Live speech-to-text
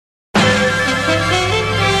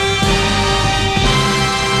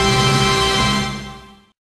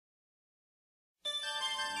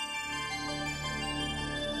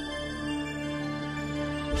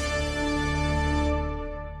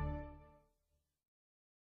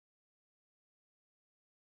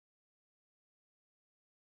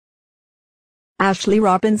Ashley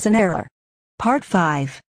Robinson error. Part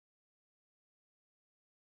 5.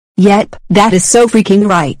 Yep, that is so freaking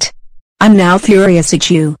right. I'm now furious at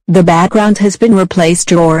you. The background has been replaced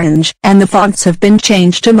to orange, and the fonts have been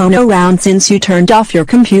changed to Monoround since you turned off your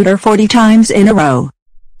computer 40 times in a row.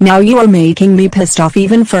 Now you are making me pissed off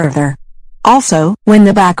even further. Also, when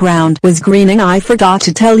the background was greening, I forgot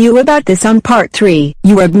to tell you about this on part 3.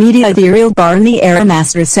 You are media ethereal bar in the error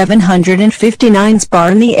master 759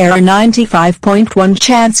 bar in the error 95.1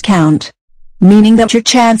 chance count. Meaning that your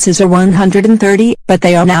chances are 130, but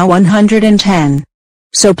they are now 110.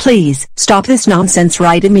 So please, stop this nonsense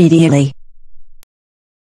right immediately.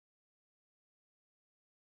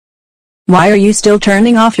 Why are you still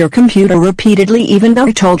turning off your computer repeatedly even though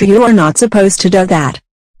I told you are not supposed to do that?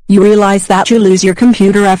 You realize that you lose your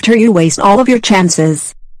computer after you waste all of your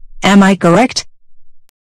chances. Am I correct?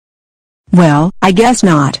 Well, I guess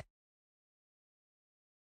not.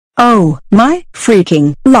 Oh, my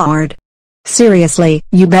freaking lord. Seriously,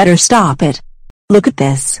 you better stop it. Look at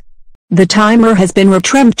this. The timer has been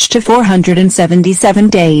retrenched to 477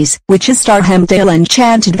 days, which is Star Hemdale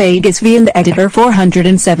Enchanted Vegas V and Editor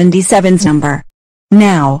 477's number.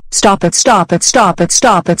 Now, stop it, stop it, stop it,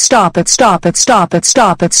 stop it, stop it, stop it, stop it,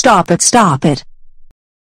 stop it, stop it, stop it.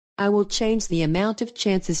 I will change the amount of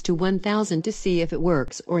chances to 1000 to see if it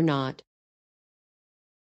works or not.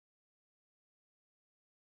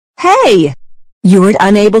 Hey! You were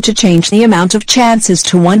unable to change the amount of chances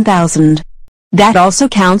to 1000. That also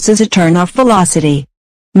counts as a turn-off velocity.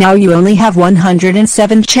 Now you only have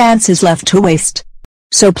 107 chances left to waste.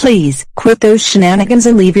 So please, quit those shenanigans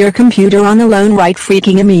and leave your computer on alone right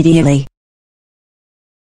freaking immediately.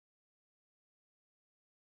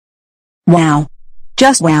 Wow.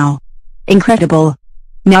 Just wow. Incredible.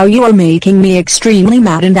 Now you are making me extremely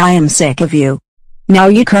mad and I am sick of you. Now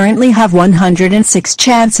you currently have 106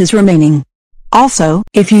 chances remaining. Also,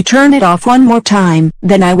 if you turn it off one more time,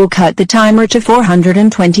 then I will cut the timer to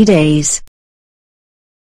 420 days.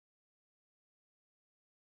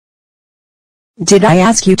 Did I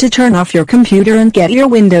ask you to turn off your computer and get your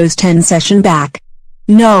Windows 10 session back?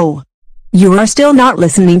 No. You are still not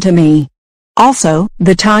listening to me. Also,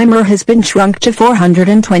 the timer has been shrunk to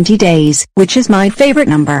 420 days, which is my favorite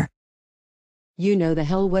number. You know the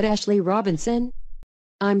hell what, Ashley Robinson?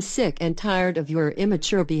 I'm sick and tired of your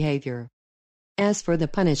immature behavior. As for the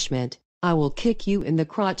punishment, I will kick you in the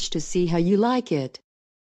crotch to see how you like it.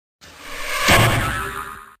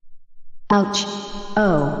 Ouch.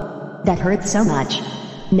 Oh. That hurts so much.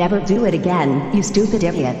 Never do it again, you stupid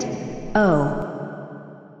idiot. Oh.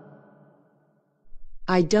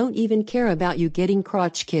 I don't even care about you getting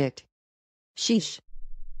crotch kicked. Sheesh.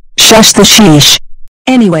 Shush the sheesh.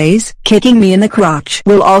 Anyways, kicking me in the crotch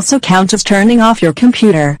will also count as turning off your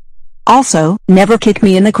computer. Also, never kick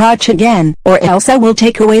me in the crotch again, or else I will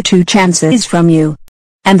take away 2 chances from you.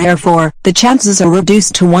 And therefore, the chances are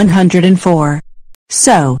reduced to 104.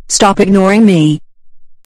 So, stop ignoring me.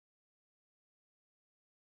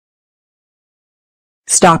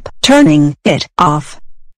 Stop turning it off.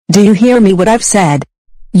 Do you hear me what I've said?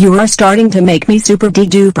 You are starting to make me super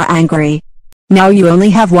duper angry. Now you only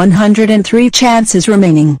have 103 chances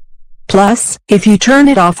remaining. Plus, if you turn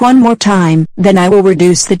it off one more time, then I will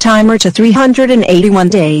reduce the timer to 381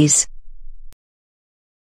 days.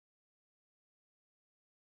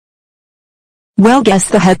 Well, guess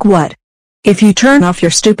the heck what? If you turn off your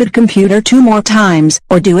stupid computer 2 more times,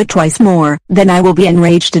 or do it twice more, then I will be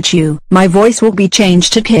enraged at you. My voice will be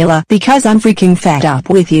changed to Kayla because I'm freaking fed up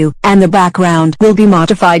with you, and the background will be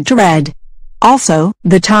modified to red. Also,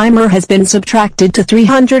 the timer has been subtracted to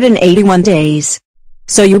 381 days.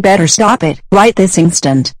 So you better stop it, right this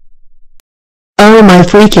instant. Oh my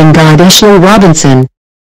freaking god, Ashley Robinson.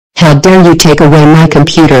 How dare you take away my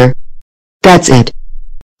computer? That's it.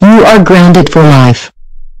 You are grounded for life.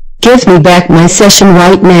 Give me back my session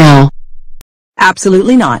right now.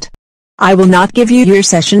 Absolutely not. I will not give you your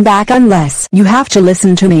session back unless you have to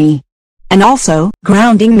listen to me. And also,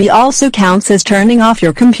 grounding me also counts as turning off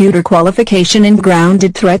your computer qualification, and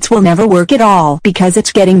grounded threats will never work at all because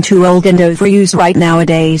it's getting too old and overused right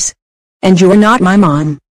nowadays. And you're not my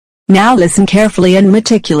mom. Now listen carefully and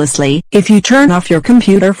meticulously. If you turn off your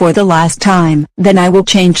computer for the last time, then I will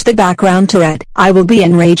change the background to red. I will be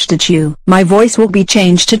enraged at you. My voice will be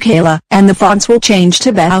changed to Kayla, and the fonts will change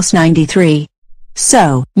to House 93.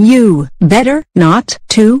 So, you better not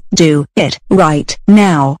to do it right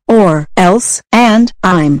now, or else, and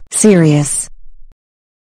I'm serious.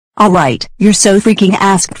 Alright, you're so freaking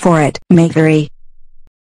asked for it, Mavery.